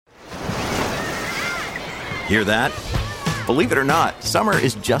Hear that? Believe it or not, summer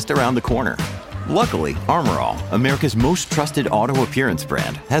is just around the corner. Luckily, Armor All, America's most trusted auto appearance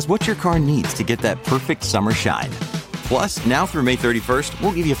brand, has what your car needs to get that perfect summer shine. Plus, now through May 31st,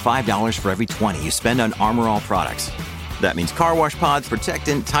 we'll give you $5 for every $20 you spend on Armor All products. That means car wash pods,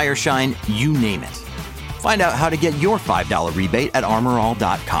 protectant, tire shine, you name it. Find out how to get your $5 rebate at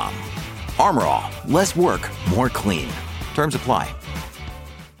armorall.com. Armor All, less work, more clean. Terms apply.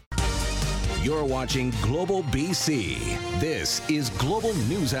 You're watching Global BC. This is Global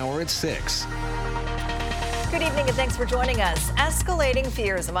News Hour at 6. Good evening and thanks for joining us. Escalating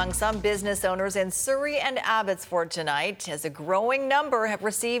fears among some business owners in Surrey and Abbotsford tonight as a growing number have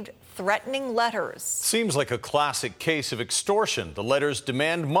received threatening letters. Seems like a classic case of extortion. The letters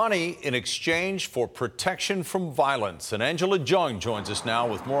demand money in exchange for protection from violence. And Angela Jung joins us now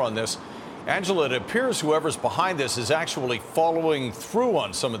with more on this. Angela, it appears whoever's behind this is actually following through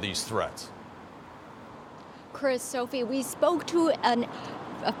on some of these threats. Chris, Sophie, we spoke to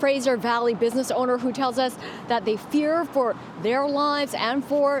a Fraser Valley business owner who tells us that they fear for their lives and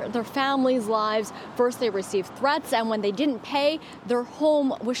for their families' lives. First, they received threats, and when they didn't pay, their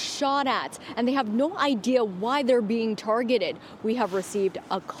home was shot at, and they have no idea why they're being targeted. We have received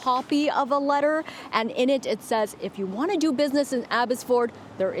a copy of a letter, and in it, it says, if you want to do business in Abbotsford,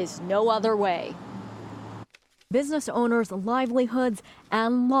 there is no other way. Business owners' livelihoods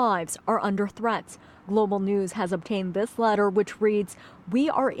and lives are under threats. Global News has obtained this letter, which reads, "We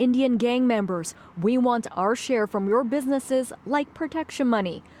are Indian gang members. We want our share from your businesses like protection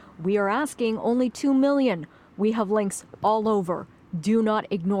money. We are asking only $2 million. We have links all over. Do not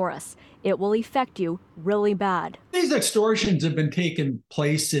ignore us. It will affect you really bad." These extortions have been taking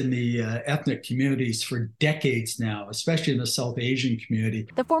place in the ethnic communities for decades now, especially in the South Asian community.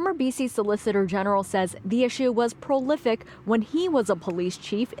 The former BC Solicitor General says the issue was prolific when he was a police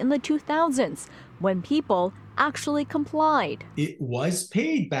chief in the 2000s, when people actually complied. It was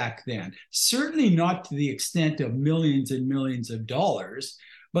paid back then, certainly not to the extent of millions and millions of dollars,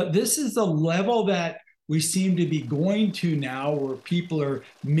 but this is the level that we seem to be going to now, where people are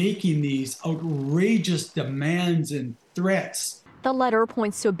making these outrageous demands and threats. The letter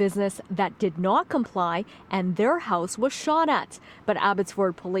points to a business that did not comply and their house was shot at. But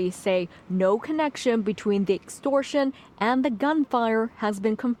Abbotsford police say no connection between the extortion and the gunfire has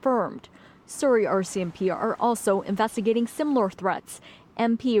been confirmed. Surrey RCMP are also investigating similar threats.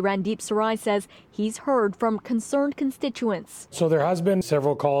 MP Randeep Sarai says he's heard from concerned constituents. So there has been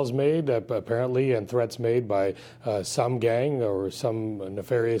several calls made, apparently, and threats made by some gang or some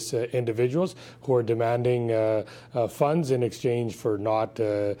nefarious individuals who are demanding funds in exchange for not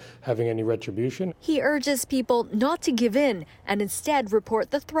having any retribution. He urges people not to give in and instead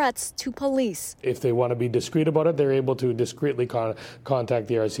report the threats to police. If they want to be discreet about it, they're able to discreetly contact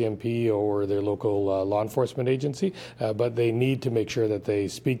the RCMP or their local law enforcement agency, but they need to make sure that they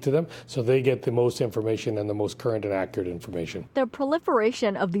speak to them so they get the most information and the most current and accurate information. The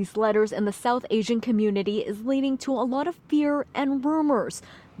proliferation of these letters in the South Asian community is leading to a lot of fear and rumors,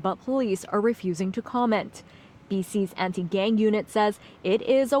 but police are refusing to comment. BC's anti-gang unit says it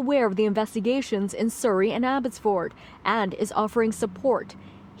is aware of the investigations in Surrey and Abbotsford and is offering support.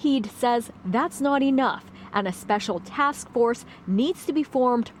 HEED says that's not enough, and a special task force needs to be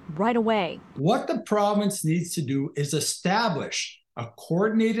formed right away. What the province needs to do is establish a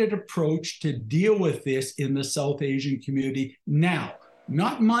coordinated approach to deal with this in the South Asian community now,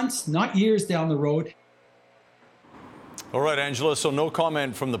 not months, not years down the road. All right, Angela, so no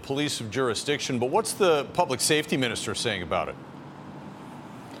comment from the police of jurisdiction, but what's the public safety minister saying about it?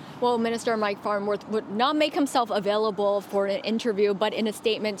 Well, Minister Mike Farnworth would not make himself available for an interview, but in a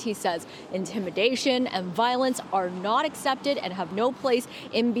statement he says intimidation and violence are not accepted and have no place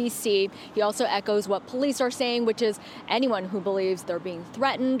in BC. He also echoes what police are saying, which is anyone who believes they're being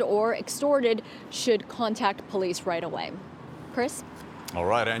threatened or extorted should contact police right away. Chris? All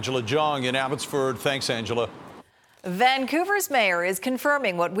right, Angela Jung in Abbotsford. Thanks, Angela. Vancouver's mayor is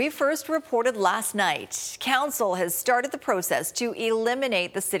confirming what we first reported last night. Council has started the process to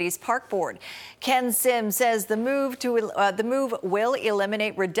eliminate the city's park board. Ken Sim says the move will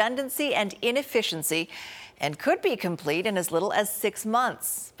eliminate redundancy and inefficiency and could be complete in as little as 6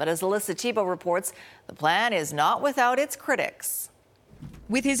 months. But as Alyssa Thibault reports, the plan is not without its critics.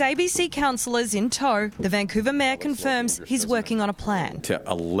 With his ABC councillors in tow, the Vancouver mayor confirms he's working on a plan to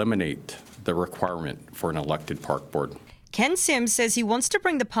eliminate the requirement for an elected park board. Ken Sims says he wants to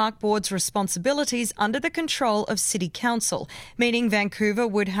bring the park board's responsibilities under the control of City Council, meaning Vancouver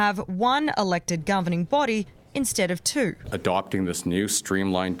would have one elected governing body instead of two. Adopting this new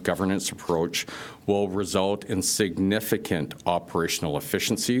streamlined governance approach will result in significant operational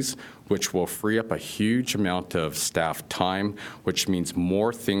efficiencies, which will free up a huge amount of staff time, which means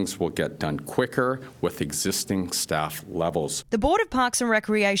more things will get done quicker with existing staff levels. The Board of Parks and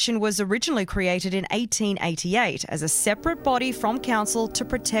Recreation was originally created in 1888 as a separate body from Council to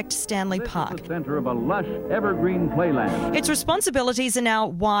protect Stanley Park. This is the centre of a lush, evergreen playland. Its responsibilities are now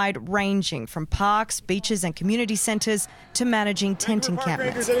wide-ranging, from parks, beaches and community centres to managing tent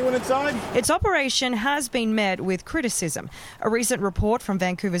encampments. Anyone inside? Its operation has been met with criticism. A recent report from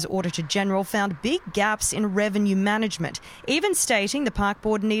Vancouver's Auditor General found big gaps in revenue management, even stating the Park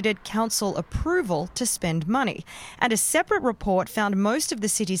Board needed council approval to spend money. And a separate report found most of the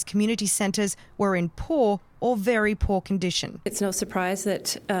city's community centres were in poor or very poor condition. It's no surprise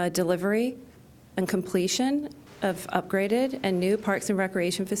that delivery and completion of upgraded and new parks and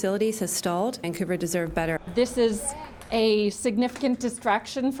recreation facilities has stalled. Vancouver deserved better. This is a significant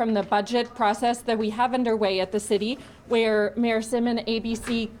distraction from the budget process that we have underway at the city, where Mayor Sim and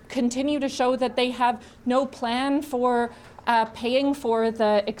ABC continue to show that they have no plan for paying for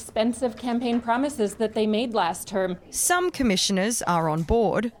the expensive campaign promises that they made last term. Some commissioners are on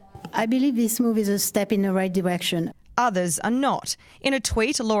board. I believe this move is a step in the right direction. Others are not. In a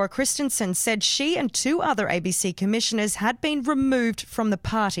tweet, Laura Christensen said she and 2 other ABC commissioners had been removed from the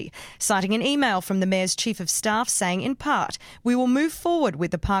party, citing an email from the Mayor's Chief of Staff saying, in part, "We will move forward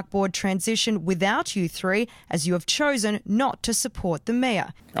with the Park Board transition without you 3, as you have chosen not to support the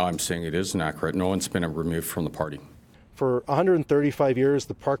Mayor." I'm saying it is inaccurate. No one's been removed from the party. For 135 years,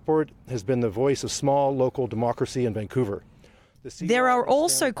 the Park Board has been the voice of small local democracy in Vancouver. There are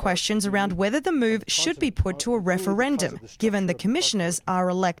also questions around whether the move should be put to a referendum, given the commissioners are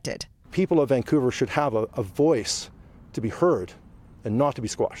elected. People of Vancouver should have a voice to be heard and not to be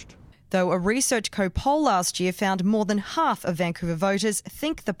squashed. Though a Research Co poll last year found more than half of Vancouver voters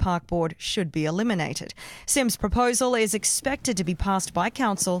think the Park Board should be eliminated. Sim's proposal is expected to be passed by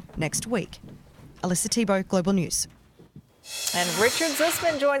Council next week. Alyssa Thibault, Global News. And Richard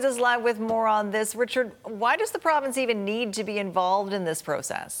Zussman joins us live with more on this. Richard, why does the province even need to be involved in this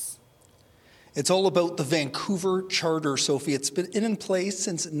process? It's all about the Vancouver Charter, Sophie. It's been in place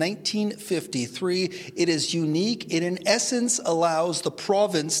since 1953. It is unique. It, in essence, allows the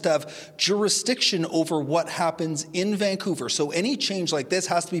province to have jurisdiction over what happens in Vancouver. So any change like this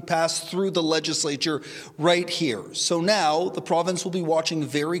has to be passed through the legislature right here. So now the province will be watching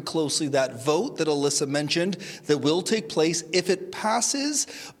very closely that vote that Alyssa mentioned that will take place. If it passes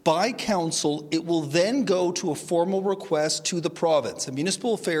by council, it will then go to a formal request to the province. And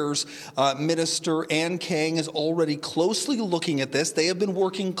Municipal Affairs Minister Ann Kang is already closely looking at this. They have been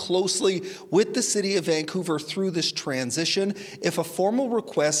working closely with the City of Vancouver through this transition. If a formal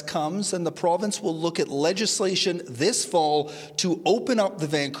request comes, then the province will look at legislation this fall to open up the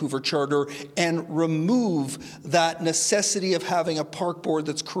Vancouver Charter and remove that necessity of having a park board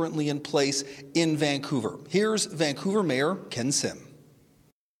that's currently in place in Vancouver. Here's Vancouver Mayor Ken Sim.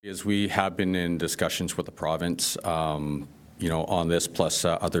 As we have been in discussions with the province, on this, plus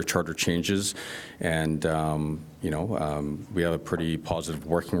other charter changes, and we have a pretty positive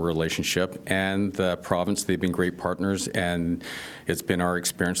working relationship. And the province, they've been great partners, and it's been our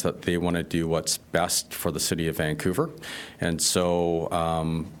experience that they want to do what's best for the City of Vancouver. And so,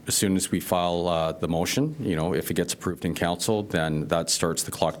 as soon as we file the motion, if it gets approved in council, then that starts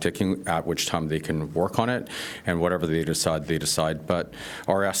the clock ticking. At which time they can work on it, and whatever they decide, they decide. But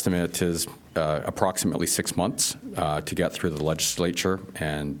our estimate is approximately 6 months to get through the legislature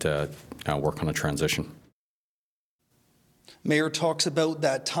and work on a transition. Mayor talks about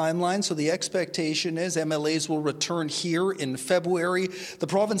that timeline. So the expectation is MLAs will return here in February. The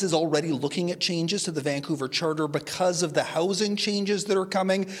province is already looking at changes to the Vancouver Charter because of the housing changes that are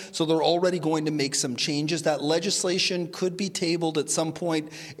coming. So they're already going to make some changes. That legislation could be tabled at some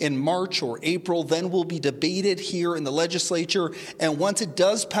point in March or April, then will be debated here in the legislature. And once it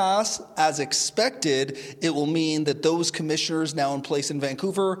does pass, as expected, it will mean that those commissioners now in place in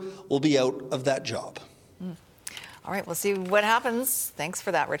Vancouver will be out of that job. All right, we'll see what happens. Thanks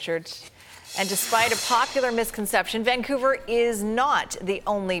for that, Richard. And despite a popular misconception, Vancouver is not the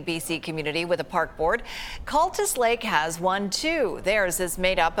only BC community with a park board. Cultus Lake has one too. Theirs is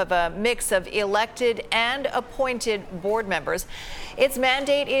made up of a mix of elected and appointed board members. Its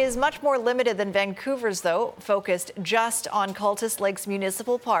mandate is much more limited than Vancouver's, though, focused just on Cultus Lake's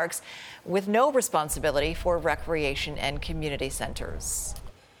municipal parks with no responsibility for recreation and community centers.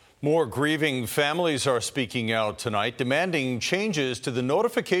 More grieving families are speaking out tonight, demanding changes to the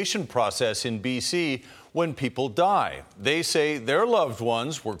notification process in BC when people die. They say their loved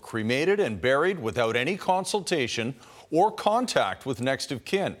ones were cremated and buried without any consultation or contact with next of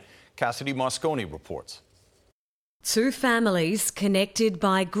kin. Cassidy Mosconi reports. Two families connected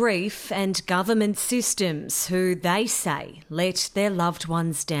by grief and government systems who they say let their loved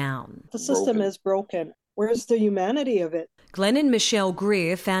ones down. The system is broken. Where's the humanity of it? Glenn and Michelle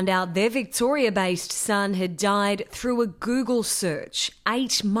Greer found out their Victoria-based son had died through a Google search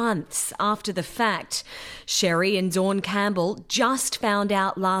 8 months after the fact. Sherry and Dawn Campbell just found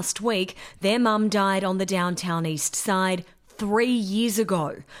out last week their mum died on the downtown east side 3 years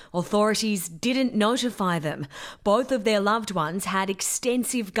ago. Authorities didn't notify them. Both of their loved ones had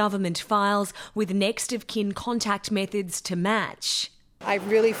extensive government files with next of kin contact methods to match. I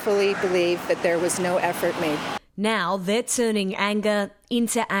really fully believe that there was no effort made. Now they're turning anger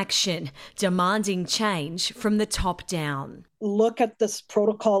into action, demanding change from the top down. Look at this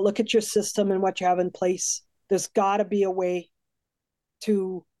protocol, look at your system and what you have in place. There's got to be a way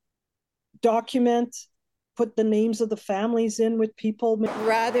to document, put the names of the families in with people.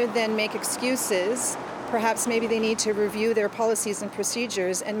 Rather than make excuses, perhaps maybe they need to review their policies and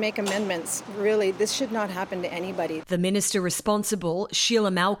procedures and make amendments. Really, this should not happen to anybody. The minister responsible,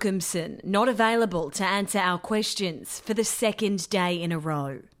 Sheila Malcolmson, not available to answer our questions for the second day in a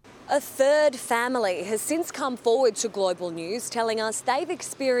row. A third family has since come forward to Global News telling us they've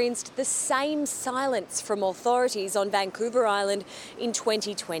experienced the same silence from authorities on Vancouver Island in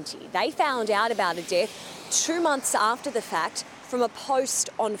 2020. They found out about a death 2 months after the fact from a post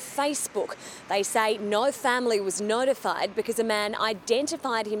on Facebook. They say no family was notified because a man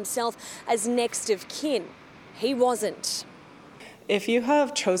identified himself as next of kin. He wasn't. If you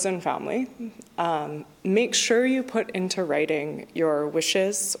have chosen family, make sure you put into writing your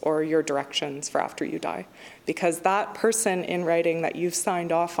wishes or your directions for after you die, because that person in writing that you've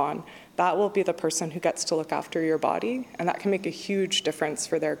signed off on, that will be the person who gets to look after your body, and that can make a huge difference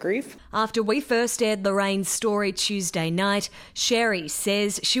for their grief. After we first aired Lorraine's story Tuesday night, Sherry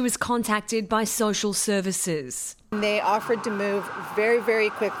says she was contacted by social services. They offered to move very, very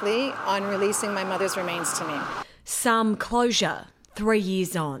quickly on releasing my mother's remains to me. Some closure 3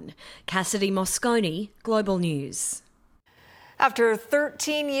 years on. Cassidy Mosconi, Global News. After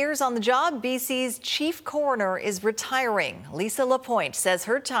 13 years on the job, BC's chief coroner is retiring. Lisa Lapointe says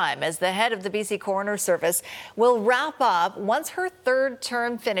her time as the head of the BC Coroner Service will wrap up once her third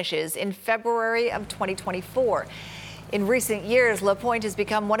term finishes in February of 2024. In recent years, Lapointe has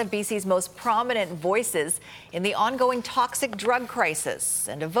become one of BC's most prominent voices in the ongoing toxic drug crisis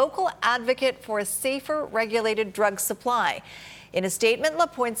and a vocal advocate for a safer, regulated drug supply. In a statement,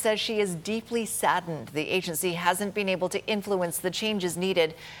 Lapointe says she is deeply saddened the agency hasn't been able to influence the changes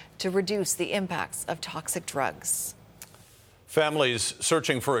needed to reduce the impacts of toxic drugs. Families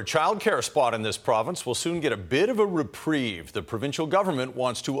searching for a childcare spot in this province will soon get a bit of a reprieve. The provincial government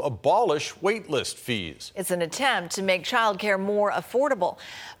wants to abolish waitlist fees. It's an attempt to make childcare more affordable.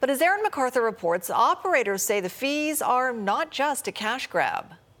 But as Aaron MacArthur reports, operators say the fees are not just a cash grab.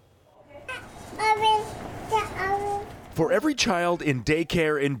 For every child in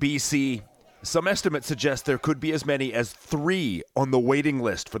daycare in BC, some estimates suggest there could be as many as 3 on the waiting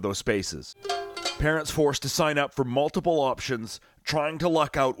list for those spaces. Parents forced to sign up for multiple options, trying to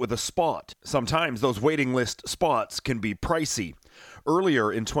luck out with a spot. Sometimes those waiting list spots can be pricey.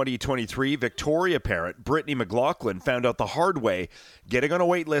 Earlier in 2023, Victoria parent Brittany McLaughlin found out the hard way getting on a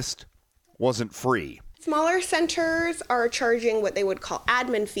wait list wasn't free. Smaller centers are charging what they would call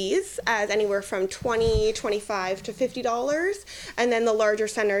admin fees, as anywhere from $20, $25 to $50. And then the larger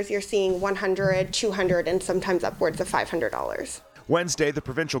centers, you're seeing $100, $200, and sometimes upwards of $500. Wednesday, the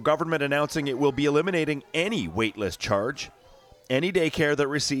provincial government announcing it will be eliminating any waitlist charge. Any daycare that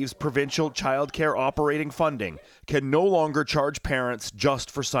receives provincial childcare operating funding can no longer charge parents just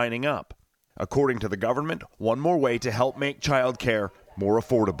for signing up. According to the government, one more way to help make childcare more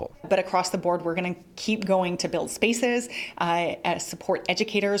affordable. But across the board, we're going to keep going to build spaces, support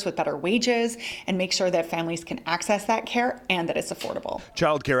educators with better wages, and make sure that families can access that care and that it's affordable.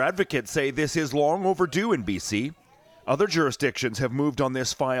 Childcare advocates say this is long overdue in BC. Other jurisdictions have moved on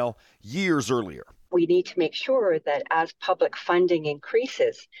this file years earlier. We need to make sure that as public funding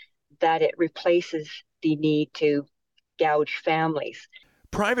increases, that it replaces the need to gouge families.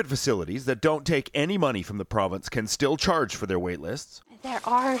 Private facilities that don't take any money from the province can still charge for their waitlists. There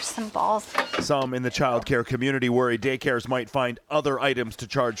are some balls. Some in the childcare community worry daycares might find other items to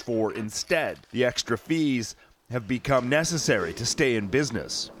charge for instead. The extra fees have become necessary to stay in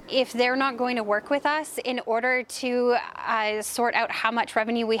business. If they're not going to work with us in order to sort out how much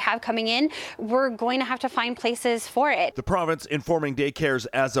revenue we have coming in, we're going to have to find places for it. The province informing daycares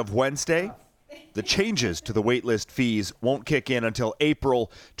as of Wednesday, the changes to the waitlist fees won't kick in until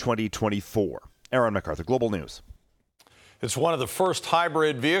April 2024. Aaron MacArthur, Global News. It's one of the first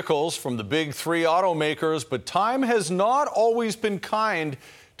hybrid vehicles from the big three automakers, but time has not always been kind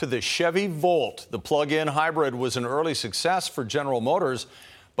to the Chevy Volt. The plug-in hybrid was an early success for General Motors,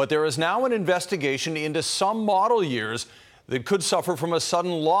 but there is now an investigation into some model years that could suffer from a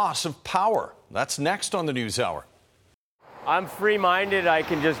sudden loss of power. That's next on the NewsHour. I'm free-minded. I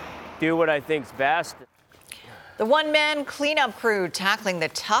can just do what I think's best. The one-man cleanup crew tackling the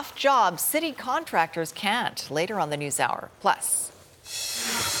tough job city contractors can't. Later on the NewsHour. Plus,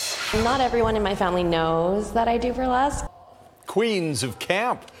 not everyone in my family knows that I do burlesque. Queens of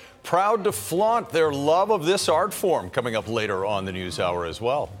Camp, proud to flaunt their love of this art form. Coming up later on the NewsHour as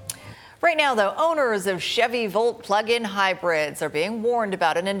well. Right now, though, owners of Chevy Volt plug-in hybrids are being warned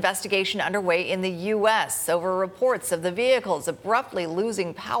about an investigation underway in the U.S. over reports of the vehicles abruptly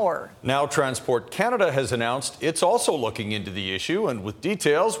losing power. Now, Transport Canada has announced it's also looking into the issue, and with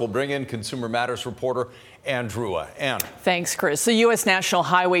details, we'll bring in Consumer Matters reporter Ann Drewa. Ann. Thanks, Chris. The U.S. National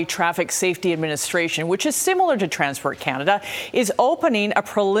Highway Traffic Safety Administration, which is similar to Transport Canada, is opening a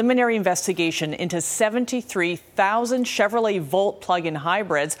preliminary investigation into 73,000 Chevrolet Volt plug-in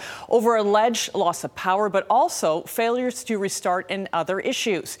hybrids over alleged loss of power, but also failures to restart and other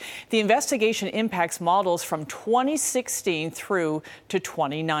issues. The investigation impacts models from 2016 through to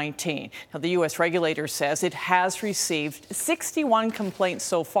 2019. Now, the U.S. regulator says it has received 61 complaints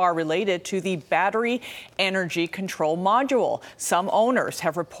so far related to the battery energy control module. Some owners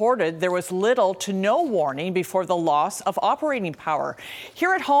have reported there was little to no warning before the loss of operating power.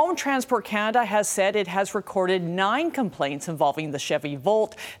 Here at home, Transport Canada has said it has recorded 9 complaints involving the Chevy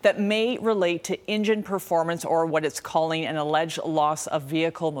Volt that may relate to engine performance or what it's calling an alleged loss of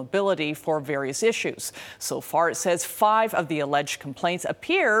vehicle mobility for various issues. So far, it says 5 of the alleged complaints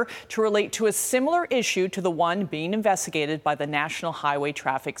appear to relate to a similar issue to the one being investigated by the National Highway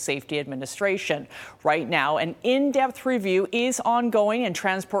Traffic Safety Administration. Right now, an in-depth review is ongoing, and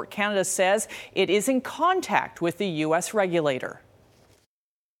Transport Canada says it is in contact with the U.S. regulator.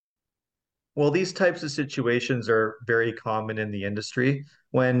 Well, these types of situations are very common in the industry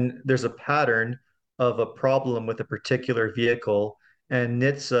when there's a pattern of a problem with a particular vehicle, and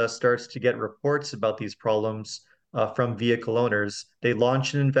NHTSA starts to get reports about these problems from vehicle owners. They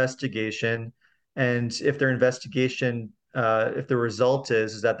launch an investigation, and if their investigation if the result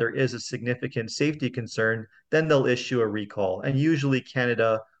is that there is a significant safety concern, then they'll issue a recall. And usually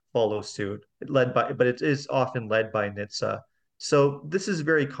Canada follows suit, but it is often led by NHTSA. So this is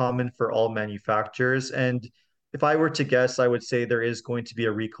very common for all manufacturers. And if I were to guess, I would say there is going to be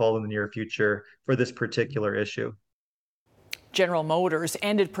a recall in the near future for this particular issue. General Motors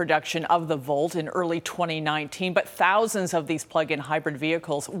ended production of the Volt in early 2019, but thousands of these plug-in hybrid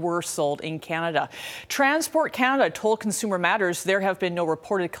vehicles were sold in Canada. Transport Canada told Consumer Matters there have been no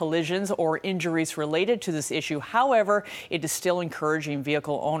reported collisions or injuries related to this issue. However, it is still encouraging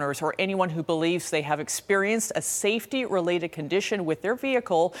vehicle owners or anyone who believes they have experienced a safety-related condition with their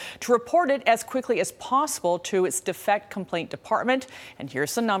vehicle to report it as quickly as possible to its defect complaint department. And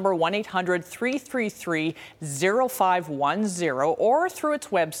here's the number, 1-800-333-0510. Or through its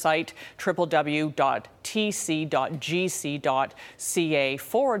website,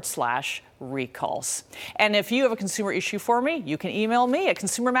 www.tc.gc.ca/recalls. And if you have a consumer issue for me, you can email me at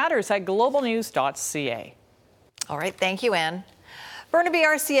consumermatters@globalnews.ca. All right, thank you, Ann. Burnaby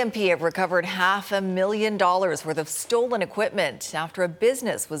RCMP have recovered $500,000 worth of stolen equipment after a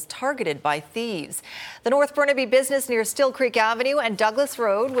business was targeted by thieves. The North Burnaby business near Still Creek Avenue and Douglas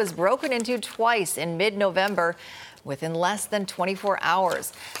Road was broken into twice in mid-November within less than 24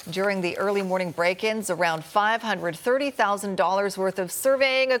 hours. During the early morning break-ins, around $530,000 worth of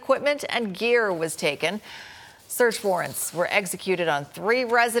surveying equipment and gear was taken. Search warrants were executed on 3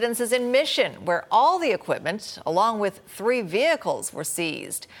 residences in Mission, where all the equipment, along with 3 vehicles, were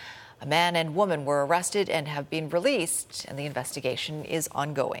seized. A man and woman were arrested and have been released, and the investigation is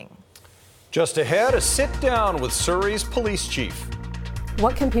ongoing. Just ahead, a sit-down with Surrey's police chief.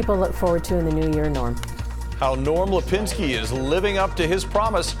 What can people look forward to in the new year, Norm? How Norm Lipinski is living up to his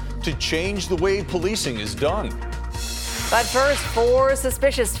promise to change the way policing is done. But first, 4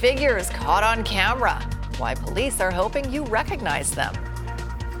 suspicious figures caught on camera. Why police are hoping you recognize them.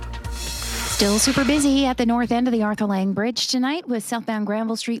 Still super busy at the north end of the Arthur Lang Bridge tonight with southbound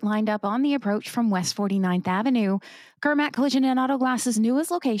Granville Street lined up on the approach from West 49th Avenue. Kermac Collision and Auto Glass's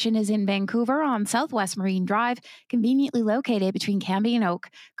newest location is in Vancouver on Southwest Marine Drive, conveniently located between Cambie and Oak.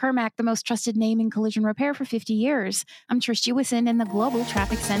 Kermac, the most trusted name in collision repair for 50 years. I'm Trish Jewison in the Global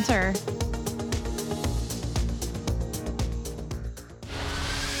Traffic Center.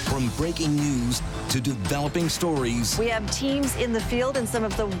 From breaking news to developing stories, We have teams in the field in some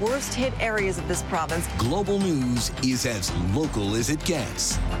of the worst hit areas of this province. Global News is as local as it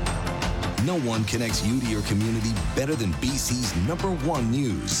gets. No one connects you to your community better than BC's #1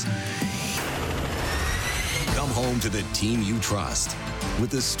 news. Come home to the team you trust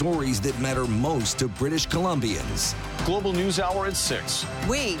with the stories that matter most to British Columbians. Global News Hour at 6.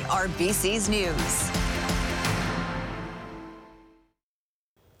 We are BC's News.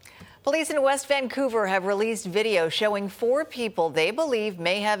 Police in West Vancouver have released video showing 4 people they believe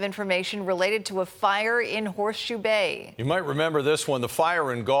may have information related to a fire in Horseshoe Bay. You might remember this one. The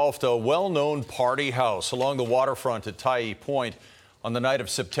fire engulfed a well-known party house along the waterfront at Tyee Point on the night of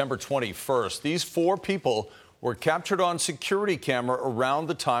September 21st. These 4 people were captured on security camera around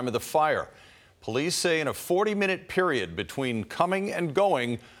the time of the fire. Police say in a 40-minute period between coming and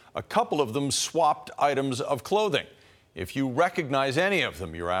going, a couple of them swapped items of clothing. If you recognize any of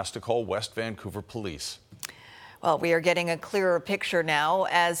them, you're asked to call West Vancouver Police. Well, we are getting a clearer picture now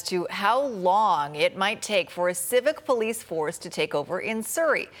as to how long it might take for a civic police force to take over in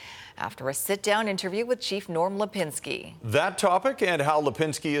Surrey after a sit-down interview with Chief Norm Lipinski. That topic and how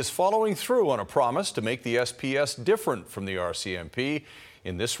Lipinski is following through on a promise to make the SPS different from the RCMP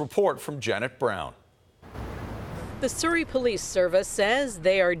in this report from Janet Brown. The Surrey Police Service says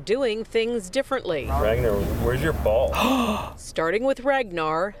they are doing things differently. Ragnar, where's your ball? Starting with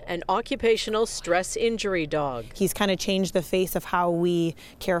Ragnar, an occupational stress injury dog. He's kind of changed the face of how we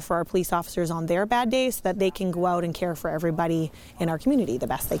care for our police officers on their bad days so that they can go out and care for everybody in our community the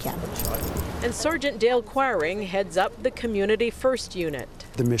best they can. And Sergeant Dale Quiring heads up the Community First Unit.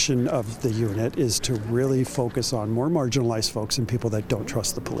 The mission of the unit is to really focus on more marginalized folks and people that don't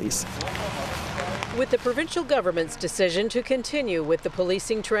trust the police. With the provincial government's decision to continue with the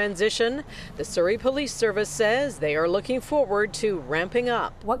policing transition, the Surrey Police Service says they are looking forward to ramping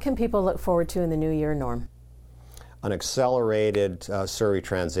up. What can people look forward to in the new year, Norm? An accelerated Surrey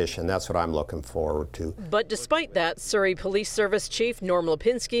transition. That's what I'm looking forward to. But despite that, Surrey Police Service Chief Norm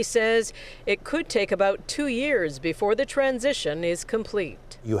Lipinski says it could take about 2 years before the transition is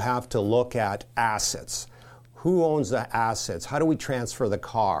complete. You have to look at assets. Who owns the assets? How do we transfer the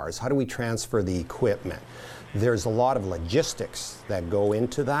cars? How do we transfer the equipment? There's a lot of logistics that go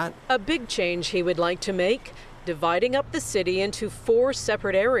into that. A big change he would like to make, dividing up the city into 4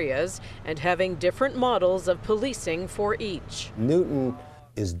 separate areas and having different models of policing for each. Newton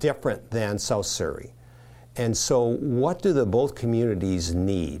is different than South Surrey. And so what do the both communities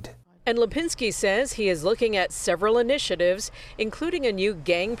need? And Lipinski says he is looking at several initiatives, including a new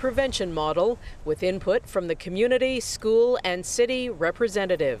gang prevention model with input from the community, school, and city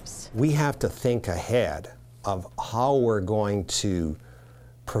representatives. We have to think ahead of how we're going to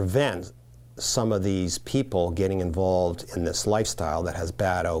prevent some of these people getting involved in this lifestyle that has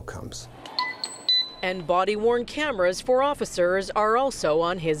bad outcomes. And body-worn cameras for officers are also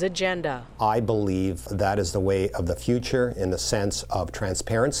on his agenda. I believe that is the way of the future in the sense of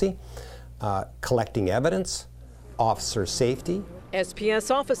transparency, collecting evidence, officer safety.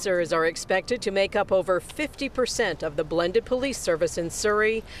 SPS officers are expected to make up over 50% of the blended police service in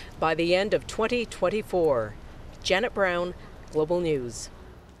Surrey by the end of 2024. Janet Brown, Global News.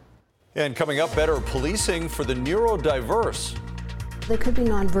 And coming up, better policing for the neurodiverse. They could be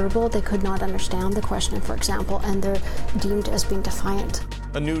nonverbal, they could not understand the question, for example, and they're deemed as being defiant.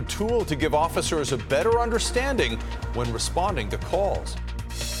 A new tool to give officers a better understanding when responding to calls.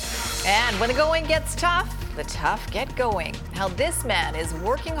 And when the going gets tough, the tough get going. How this man is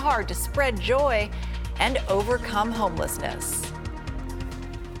working hard to spread joy and overcome homelessness.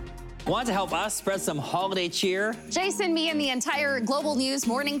 Want to help us spread some holiday cheer? Jason, me, and the entire Global News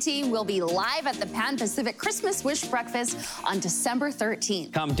morning team will be live at the Pan Pacific Christmas Wish Breakfast on December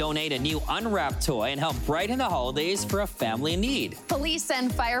 13th. Come donate a new unwrapped toy and help brighten the holidays for a family in need. Police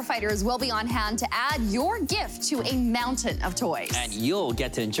and firefighters will be on hand to add your gift to a mountain of toys. And you'll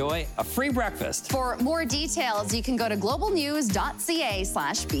get to enjoy a free breakfast. For more details, you can go to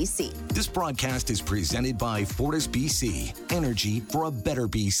globalnews.ca/BC. This broadcast is presented by Fortis BC, energy for a better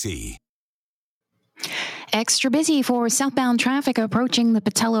BC. Extra busy for southbound traffic approaching the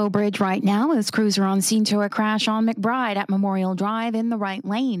Patello Bridge right now as crews are on scene to a crash on McBride at Memorial Drive in the right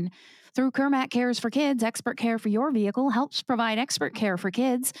lane. Through Kermac Cares for Kids, expert care for your vehicle helps provide expert care for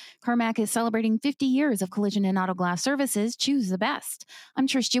kids. Kermac is celebrating 50 years of collision and auto glass services. Choose the best. I'm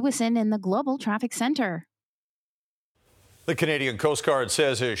Trish Jewison in the Global Traffic Center. The Canadian Coast Guard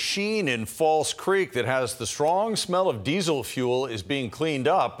says a sheen in False Creek that has the strong smell of diesel fuel is being cleaned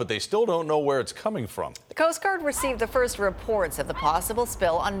up, but they still don't know where it's coming from. The Coast Guard received the first reports of the possible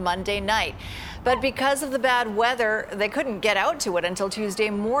spill on Monday night. But because of the bad weather, they couldn't get out to it until Tuesday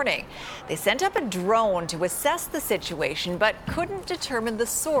morning. They sent up a drone to assess the situation, but couldn't determine the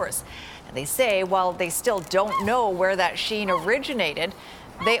source. And they say while they still don't know where that sheen originated,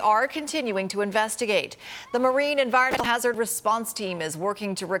 they are continuing to investigate. The Marine Environmental Hazard Response Team is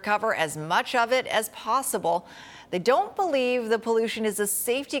working to recover as much of it as possible. They don't believe the pollution is a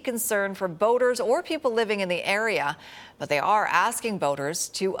safety concern for boaters or people living in the area, but they are asking boaters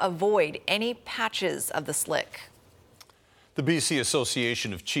to avoid any patches of the slick. The BC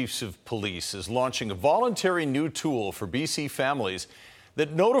Association of Chiefs of Police is launching a voluntary new tool for BC families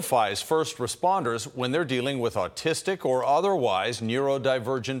that notifies first responders when they're dealing with autistic or otherwise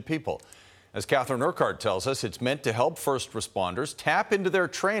neurodivergent people. As Catherine Urquhart tells us, it's meant to help first responders tap into their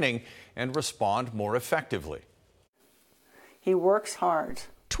training and respond more effectively. He works hard.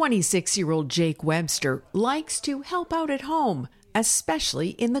 26-year-old Jake Webster likes to help out at home,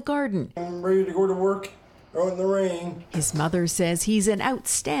 especially in the garden. I'm ready to go to work out in the rain. His mother says he's an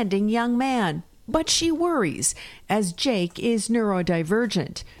outstanding young man, but she worries as Jake is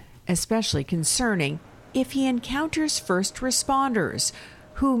neurodivergent, especially concerning if he encounters first responders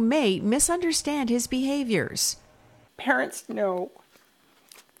who may misunderstand his behaviors. Parents know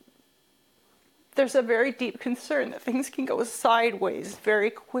there's a very deep concern that things can go sideways very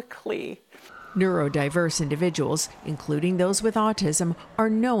quickly. Neurodiverse individuals, including those with autism, are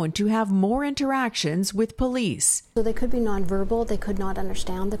known to have more interactions with police. So they could be nonverbal, they could not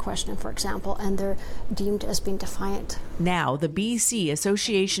understand the question, for example, and they're deemed as being defiant. Now, the BC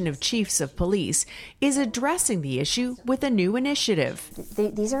Association of Chiefs of Police is addressing the issue with a new initiative.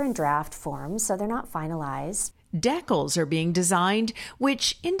 These are in draft form, so they're not finalized. Decals are being designed,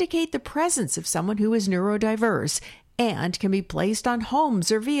 which indicate the presence of someone who is neurodiverse and can be placed on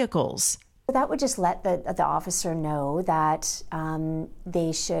homes or vehicles. That would just let the officer know that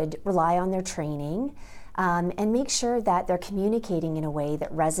they should rely on their training and make sure that they're communicating in a way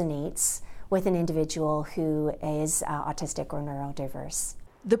that resonates with an individual who is autistic or neurodiverse.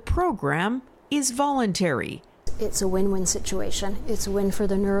 The program is voluntary. It's a win-win situation. It's a win for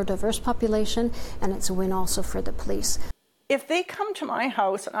the neurodiverse population, and it's a win also for the police. If they come to my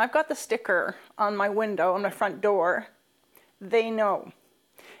house and I've got the sticker on my window, on my front door, they know.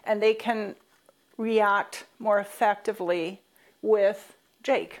 And they can react more effectively with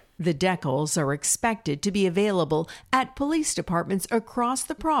Jake. The decals are expected to be available at police departments across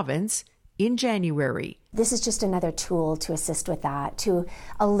the province in January. This is just another tool to assist with that, to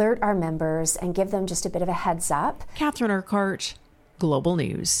alert our members and give them just a bit of a heads up. Catherine Urquhart, Global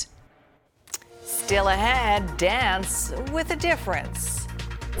News. Still ahead, dance with a difference.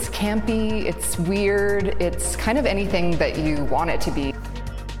 It's campy, it's weird, it's kind of anything that you want it to be.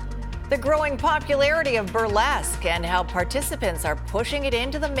 The growing popularity of burlesque and how participants are pushing it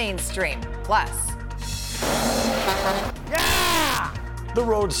into the mainstream. Plus, The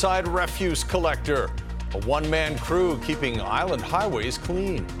roadside refuse collector, a one-man crew keeping island highways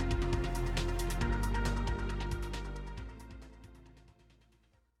clean.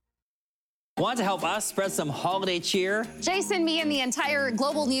 Want to help us spread some holiday cheer? Jason, me, and the entire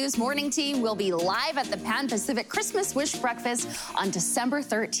Global News morning team will be live at the Pan Pacific Christmas Wish Breakfast on December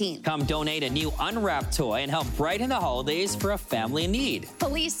 13th. Come donate a new unwrapped toy and help brighten the holidays for a family in need.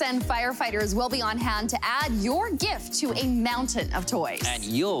 Police and firefighters will be on hand to add your gift to a mountain of toys. And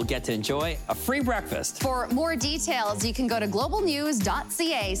you'll get to enjoy a free breakfast. For more details, you can go to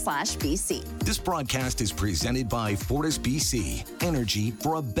globalnews.ca/BC. This broadcast is presented by Fortis BC, energy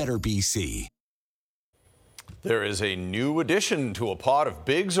for a better BC. There is a new addition to a pod of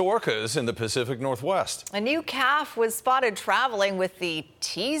Biggs orcas in the Pacific Northwest. a new calf was spotted traveling with the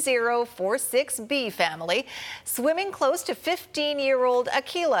T046B family, swimming close to 15-year-old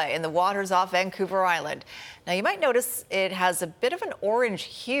Aquila in the waters off Vancouver Island. Now, you might notice it has a bit of an orange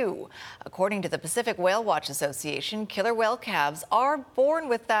hue. According to the Pacific Whale Watch Association, killer whale calves are born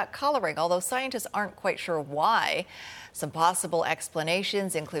with that coloring, although scientists aren't quite sure why. Some possible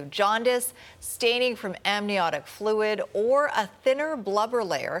explanations include jaundice, staining from amniotic fluid, or a thinner blubber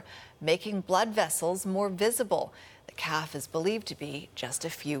layer, making blood vessels more visible. The calf is believed to be just a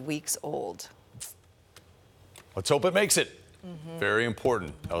few weeks old. Let's hope it makes it. Very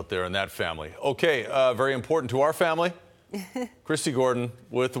important out there in that family. Okay, very important to our family. Christy Gordon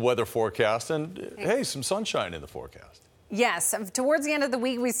with the weather forecast, and hey, some sunshine in the forecast. Yes, towards the end of the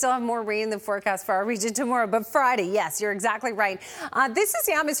week, we still have more rain than forecast for our region tomorrow. But Friday, yes, you're exactly right. This is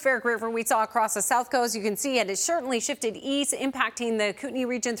the atmospheric river we saw across the south coast. You can see it has certainly shifted east, impacting the Kootenay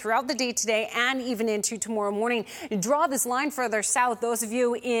region throughout the day today and even into tomorrow morning. Draw this line further south. Those of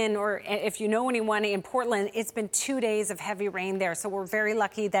you in, or if you know anyone in Portland, it's been 2 days of heavy rain there. So we're very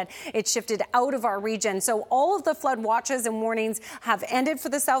lucky that it shifted out of our region. So all of the flood watches and warnings have ended for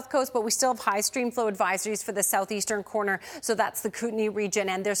the south coast, but we still have high stream flow advisories for the southeastern corner. So that's the Kootenay region,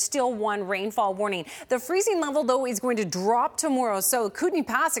 and there's still one rainfall warning. The freezing level, though, is going to drop tomorrow. So Kootenay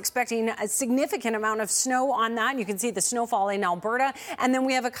Pass expecting a significant amount of snow on that. You can see the snowfall in Alberta. And then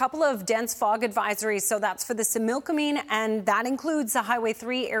we have a couple of dense fog advisories. So that's for the Similkameen, and that includes the Highway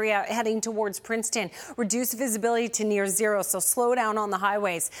 3 area heading towards Princeton. Reduced visibility to near zero, so slow down on the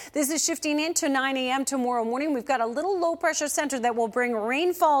highways. This is shifting into 9 a.m. tomorrow morning. We've got a little low pressure center that will bring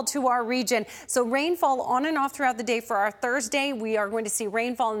rainfall to our region. So rainfall on and off throughout the day for our Thursday. We are going to see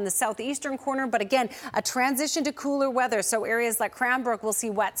rainfall in the southeastern corner, but again, a transition to cooler weather. So areas like Cranbrook will see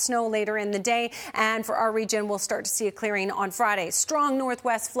wet snow later in the day, and for our region, we'll start to see a clearing on Friday. Strong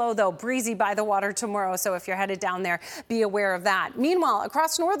northwest flow, though, breezy by the water tomorrow. So if you're headed down there, be aware of that. Meanwhile,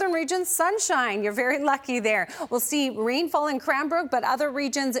 across northern regions, sunshine. You're very lucky there. We'll see rainfall in Cranbrook, but other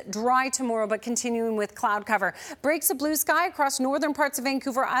regions dry tomorrow, but continuing with cloud cover. Breaks of blue sky across northern parts of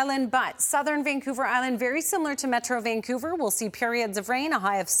Vancouver Island, but southern Vancouver Island, very similar to Metro Vancouver. We'll see periods of rain, a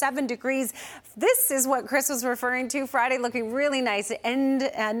high of 7 degrees. This is what Chris was referring to. Friday looking really nice,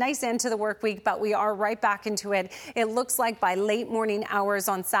 nice end to the work week, but we are right back into it. It looks like by late morning hours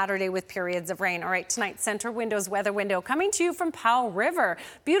on Saturday with periods of rain. All right, tonight's Center Windows weather window coming to you from Powell River.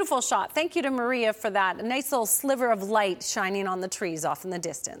 Beautiful shot. Thank you to Maria for that. A nice little sliver of light shining on the trees off in the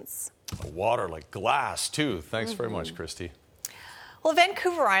distance. Water like glass, too. Thanks very much, Christy. Well, a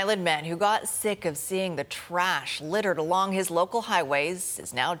Vancouver Island man who got sick of seeing the trash littered along his local highways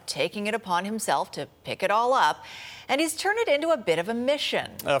is now taking it upon himself to pick it all up, and he's turned it into a bit of a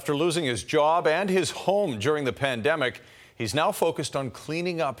mission. After losing his job and his home during the pandemic, he's now focused on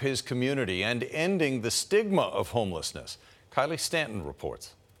cleaning up his community and ending the stigma of homelessness. Kylie Stanton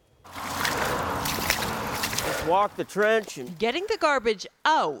reports. Walk the trench. Getting the garbage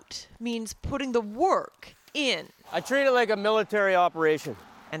out means putting the work in. I treat it like a military operation.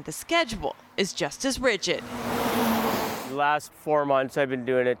 And the schedule is just as rigid. The last 4 months I've been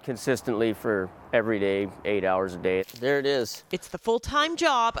doing it consistently for every day, 8 hours a day. There it is. It's the full-time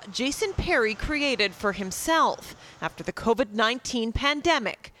job Jason Perry created for himself after the COVID-19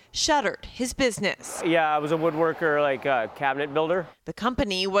 pandemic shuttered his business. Yeah, I was a woodworker, like a cabinet builder. The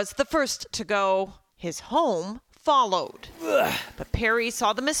company was the first to go. His home followed. Ugh. But Perry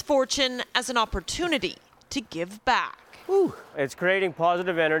saw the misfortune as an opportunity to give back. Ooh. It's creating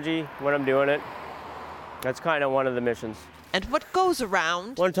positive energy when I'm doing it. That's kind of one of the missions. And what goes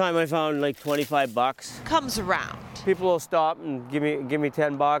around, one time I found like $25. Comes around. People will stop and give me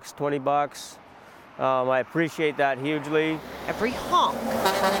 $10, $20. I appreciate that hugely. Every honk,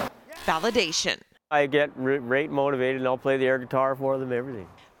 validation. I get rate motivated and I'll play the air guitar for them, everything.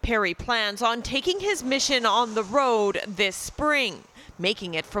 Perry plans on taking his mission on the road this spring,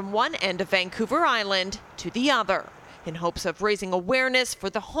 making it from one end of Vancouver Island to the other, in hopes of raising awareness for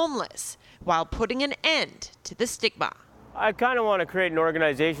the homeless while putting an end to the stigma. I kind of want to create an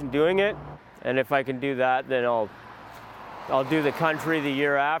organization doing it, and if I can do that, then I'll do the country the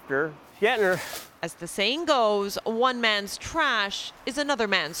year after. Getting her. As the saying goes, one man's trash is another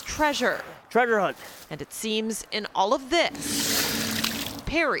man's treasure. Treasure hunt. And it seems in all of this,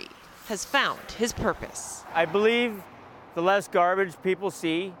 Perry has found his purpose. I believe the less garbage people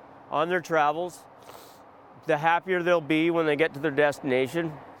see on their travels, the happier they'll be when they get to their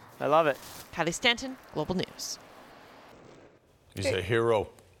destination. I love it. Kylie Stanton, Global News. He's a hero.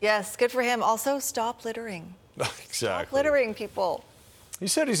 Yes, good for him. Also, stop littering. Exactly. Stop littering, people. He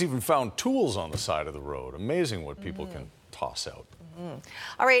said he's even found tools on the side of the road. Amazing what people can toss out.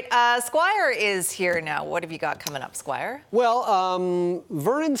 All right, Squire is here now. What have you got coming up, Squire? Well,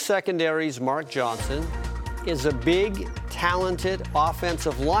 Vernon Secondary's Mark Johnson is a big, talented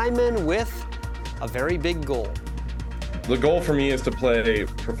offensive lineman with a very big goal. The goal for me is to play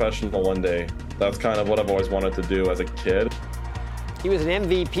professional one day. That's kind of what I've always wanted to do as a kid. He was an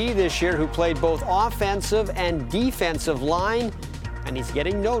MVP this year who played both offensive and defensive line, and he's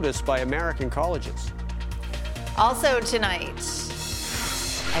getting noticed by American colleges. Also tonight,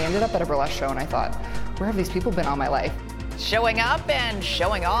 I ended up at a burlesque show and I thought, where have these people been all my life? showing up and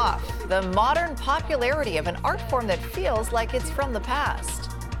showing off. The modern popularity of an art form that feels like it's from the past.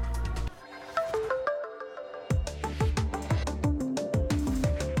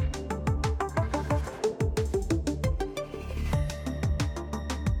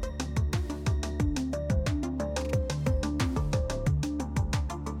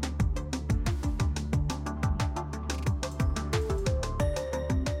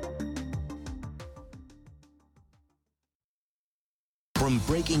 From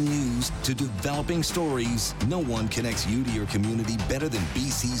breaking news to developing stories, no one connects you to your community better than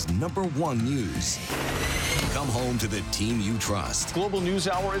BC's #1 news. Come home to the team you trust. Global News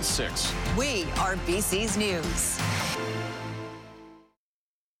Hour at 6. We are BC's News.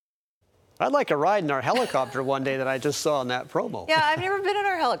 I'd like a ride in our helicopter one day that I just saw in that promo. Yeah, I've never been in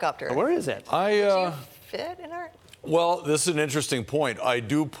our helicopter. Where is it? Did you fit in our... Well, this is an interesting point. I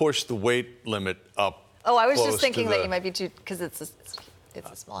do push the weight limit up. Oh, I was just thinking that you might be too, because it's a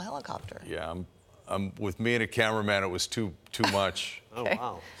small helicopter. Yeah, I'm with me and a cameraman. It was too much. Oh,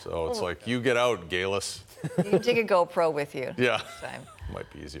 wow. So it's like, you get out, Galis. You can take a GoPro with you. Yeah,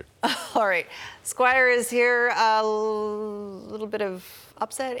 might be easier. All right, Squire is here. A little bit of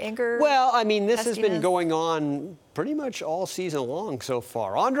upset, anger. Well, I mean, this has been going on pretty much all season long so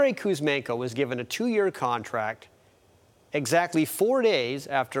far. Andrei Kuzmenko was given a 2-year contract exactly 4 days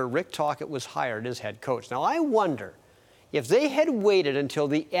after Rick Tocchet was hired as head coach. Now, I wonder if they had waited until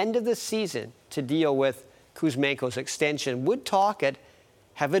the end of the season to deal with Kuzmenko's extension, would Tocchet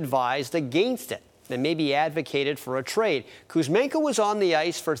have advised against it and maybe advocated for a trade? Kuzmenko was on the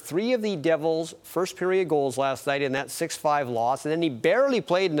ice for 3 of the Devils' first period goals last night in that 6-5 loss, and then he barely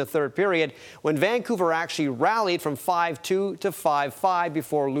played in the third period when Vancouver actually rallied from 5-2 to 5-5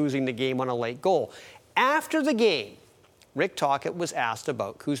 before losing the game on a late goal. After the game, Rick Tocchet was asked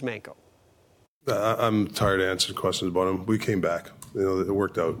about Kuzmenko. I'm tired of answering questions about him. We came back. It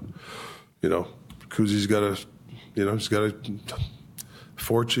worked out. Kuzi's got a, he's got a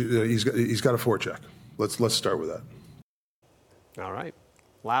forecheck. Let's start with that. All right.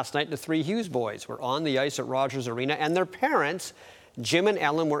 Last night, the 3 Hughes boys were on the ice at Rogers Arena, and their parents, Jim and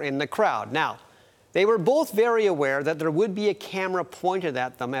Ellen, were in the crowd. Now, they were both very aware that there would be a camera pointed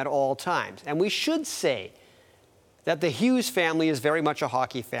at them at all times. And we should say that the Hughes family is very much a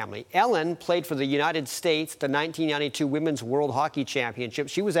hockey family. Ellen played for the United States, the 1992 Women's World Hockey Championship.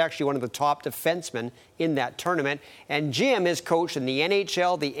 She was actually one of the top defensemen in that tournament. And Jim is coached in the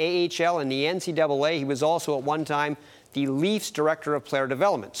NHL, the AHL, and the NCAA. He was also at one time the Leafs Director of Player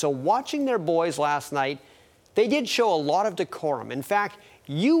Development. So watching their boys last night, they did show a lot of decorum. In fact,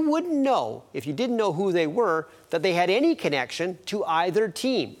 you wouldn't know, if you didn't know who they were, that they had any connection to either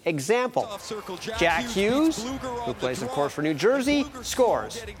team. Example, Jack Hughes, who plays, of course, for New Jersey,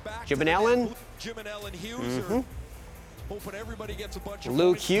 scores. Jim and Ellen.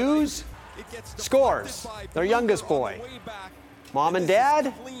 Luke Hughes scores. Their youngest boy. Mom and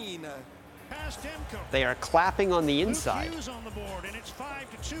Dad, they are clapping on the inside.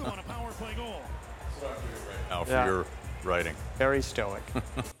 Now for your writing. Very stoic.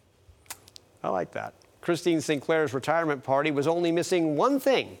 I like that. Christine Sinclair's retirement party was only missing one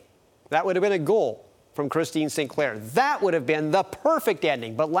thing. That would have been a goal from Christine Sinclair. That would have been the perfect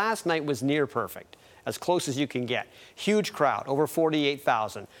ending, but last night was near perfect, as close as you can get. Huge crowd, over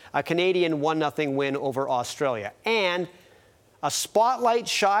 48,000. A Canadian 1-0 win over Australia. And a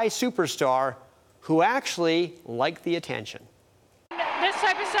spotlight-shy superstar who actually liked the attention. This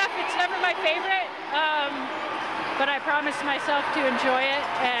type of stuff, it's never my favorite. But I promised myself to enjoy it,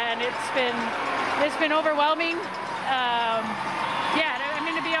 and it's been overwhelming. I'm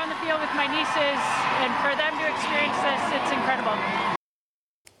going to be on the field with my nieces, and for them to experience this, it's incredible.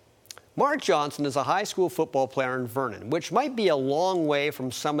 Mark Johnson is a high school football player in Vernon, which might be a long way from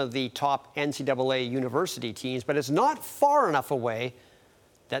some of the top NCAA university teams, but it's not far enough away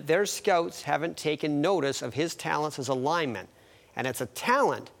that their scouts haven't taken notice of his talents as a lineman. And it's a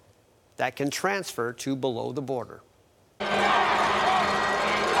talent that can transfer to below the border.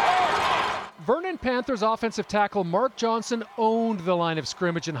 Vernon Panthers offensive tackle Mark Johnson owned the line of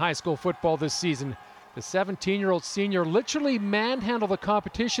scrimmage in high school football this season. The 17-year-old senior literally manhandled the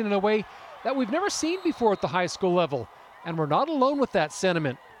competition in a way that we've never seen before at the high school level. And we're not alone with that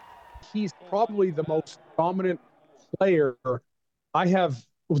sentiment. He's probably the most dominant player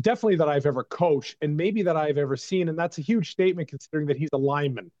definitely that I've ever coached, and maybe that I've ever seen. And that's a huge statement considering that he's a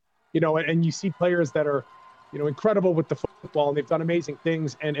lineman. And you see players that are, incredible with the football, and they've done amazing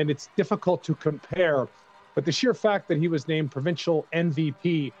things, and it's difficult to compare. But the sheer fact that he was named provincial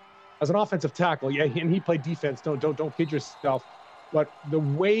MVP as an offensive tackle, and he played defense, don't kid yourself, but the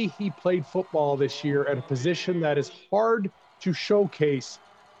way he played football this year at a position that is hard to showcase,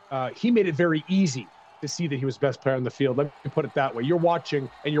 he made it very easy to see that he was best player on the field. Let me put it that way. You're watching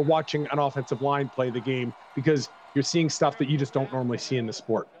an offensive line play the game because you're seeing stuff that you just don't normally see in the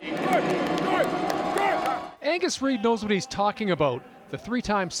sport. Angus Reid knows what he's talking about. The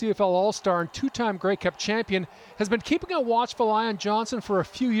 3-time CFL All-Star and 2-time Grey Cup champion has been keeping a watchful eye on Johnson for a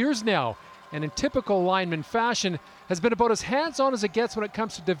few years now, and in typical lineman fashion has been about as hands-on as it gets when it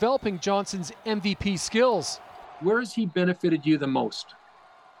comes to developing Johnson's MVP skills. Where has he benefited you the most?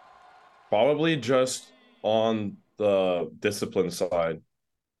 Probably just on the discipline side.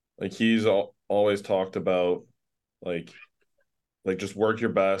 Like, he's always talked about like just work your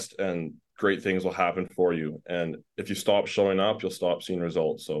best and great things will happen for you. And if you stop showing up, you'll stop seeing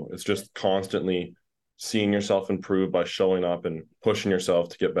results. So it's just constantly seeing yourself improve by showing up and pushing yourself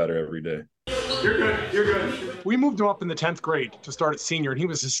to get better every day. You're good. We moved him up in the 10th grade to start at senior, and he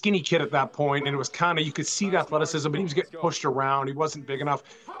was a skinny kid at that point, and it was kind of, you could see the athleticism, but he was getting pushed around. He wasn't big enough.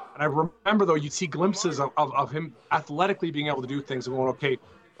 And I remember, though, you'd see glimpses of him athletically being able to do things and going, okay,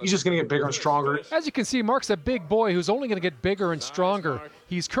 he's just going to get bigger and stronger. As you can see, Mark's a big boy who's only going to get bigger and stronger.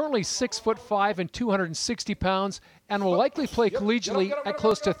 He's currently 6'5" and 260 pounds and will likely play collegiately at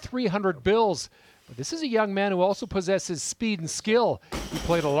close to 300 bills. But this is a young man who also possesses speed and skill. He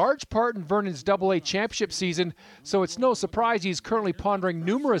played a large part in Vernon's AA championship season, so it's no surprise he's currently pondering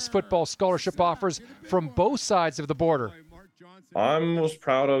numerous football scholarship offers from both sides of the border. I'm most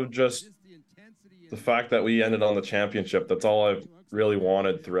proud of just the fact that we ended on the championship. That's all I've really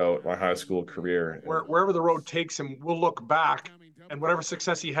wanted throughout my high school career. Wherever the road takes him, we'll look back, and whatever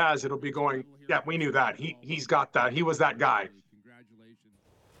success he has, it'll be going, yeah, we knew that. He's got that. He was that guy.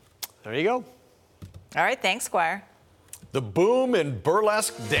 There you go. All right, thanks, Squire. The boom in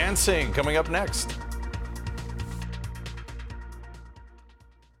burlesque dancing coming up next.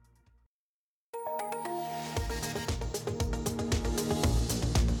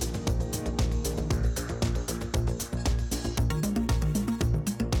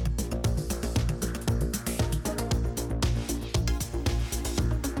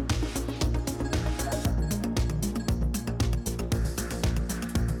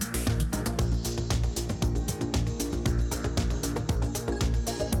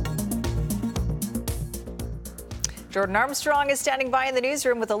 Jordan Armstrong is standing by in the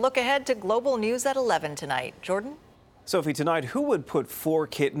newsroom with a look ahead to Global News at 11 tonight. Jordan? Sophie, tonight, who would put 4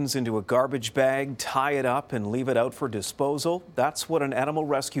 kittens into a garbage bag, tie it up, and leave it out for disposal? That's what an animal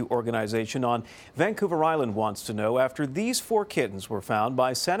rescue organization on Vancouver Island wants to know after these 4 kittens were found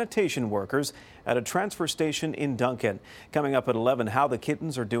by sanitation workers at a transfer station in Duncan. Coming up at 11, how the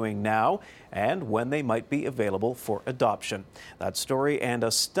kittens are doing now and when they might be available for adoption. That story and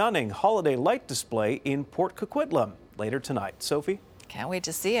a stunning holiday light display in Port Coquitlam later tonight. Sophie? Can't wait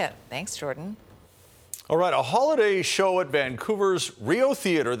to see it. Thanks, Jordan. All right, a holiday show at Vancouver's Rio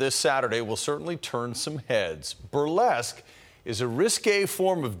Theatre this Saturday will certainly turn some heads. Burlesque is a risque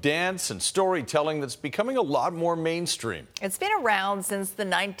form of dance and storytelling that's becoming a lot more mainstream. It's been around since the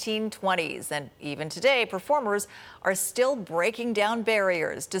 1920s, and even today, performers are still breaking down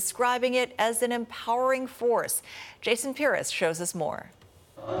barriers, describing it as an empowering force. Jason Pires shows us more.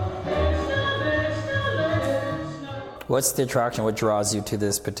 What's the attraction? What draws you to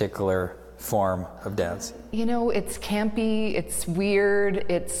this particular form of dance? You know, it's campy, it's weird,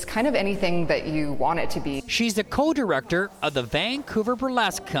 it's kind of anything that you want it to be. She's the co-director of the Vancouver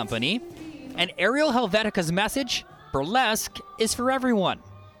Burlesque Company, and Ariel Helvetica's message, burlesque is for everyone.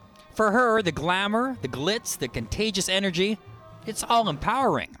 For her, the glamour, the glitz, the contagious energy, it's all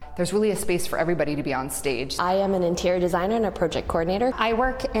empowering. There's really a space for everybody to be on stage. I am an interior designer and a project coordinator. I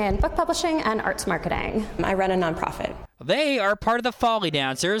work in book publishing and arts marketing. I run a nonprofit. They are part of the Folly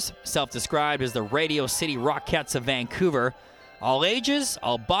Dancers, self-described as the Radio City Rockettes of Vancouver. All ages,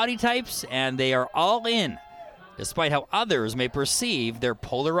 all body types, and they are all in, despite how others may perceive their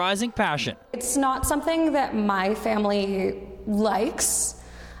polarizing passion. It's not something that my family likes.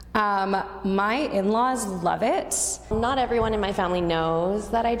 My in-laws love it. Not everyone in my family knows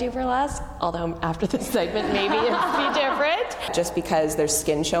that I do burlesque, although after this segment maybe it'll be different. Just because there's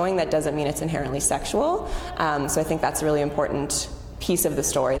skin showing, that doesn't mean it's inherently sexual. So I think that's a really important piece of the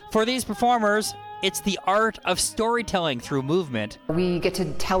story. For these performers, it's the art of storytelling through movement. We get to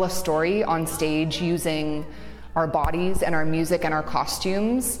tell a story on stage using our bodies and our music and our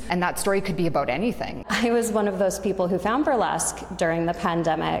costumes, and that story could be about anything. I was one of those people who found burlesque during the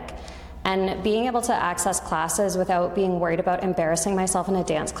pandemic, and being able to access classes without being worried about embarrassing myself in a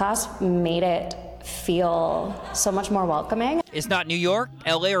dance class made it feel so much more welcoming. It's not New York,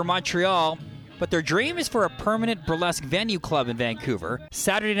 LA, or Montreal, but their dream is for a permanent burlesque venue club in Vancouver.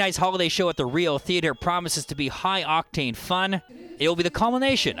 Saturday night's holiday show at the Rio Theatre promises to be high-octane fun. It will be the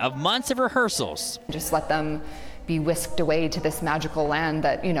culmination of months of rehearsals. Just let them be whisked away to this magical land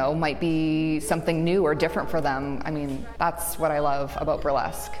that, you know, might be something new or different for them. I mean, that's what I love about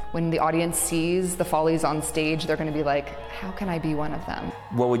burlesque. When the audience sees the Follies on stage, they're going to be like, how can I be one of them?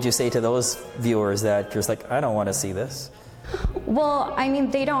 What would you say to those viewers that just like, I don't want to see this? Well, I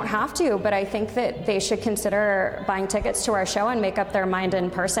mean, they don't have to, but I think that they should consider buying tickets to our show and make up their mind in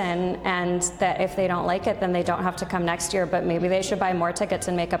person, and that if they don't like it, then they don't have to come next year, but maybe they should buy more tickets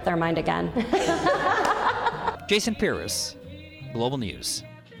and make up their mind again. Jason Pires, Global News.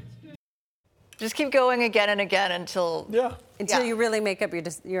 Just keep going again and again until you really make up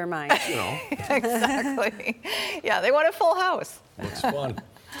your mind. Exactly. Yeah, they want a full house. Looks fun.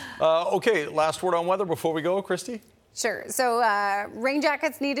 Okay, last word on weather before we go, Christy? Sure. So rain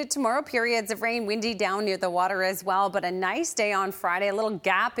jackets needed tomorrow. Periods of rain, windy down near the water as well. But a nice day on Friday. A little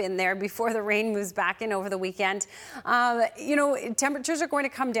gap in there before the rain moves back in over the weekend. Temperatures are going to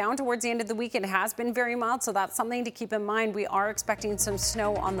come down towards the end of the week. It has been very mild, so that's something to keep in mind. We are expecting some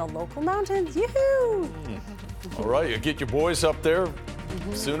snow on the local mountains. Yoo-hoo! All right, you get your boys up there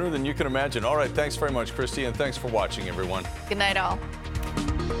sooner than you can imagine. All right, thanks very much, Christy, and thanks for watching, everyone. Good night, all.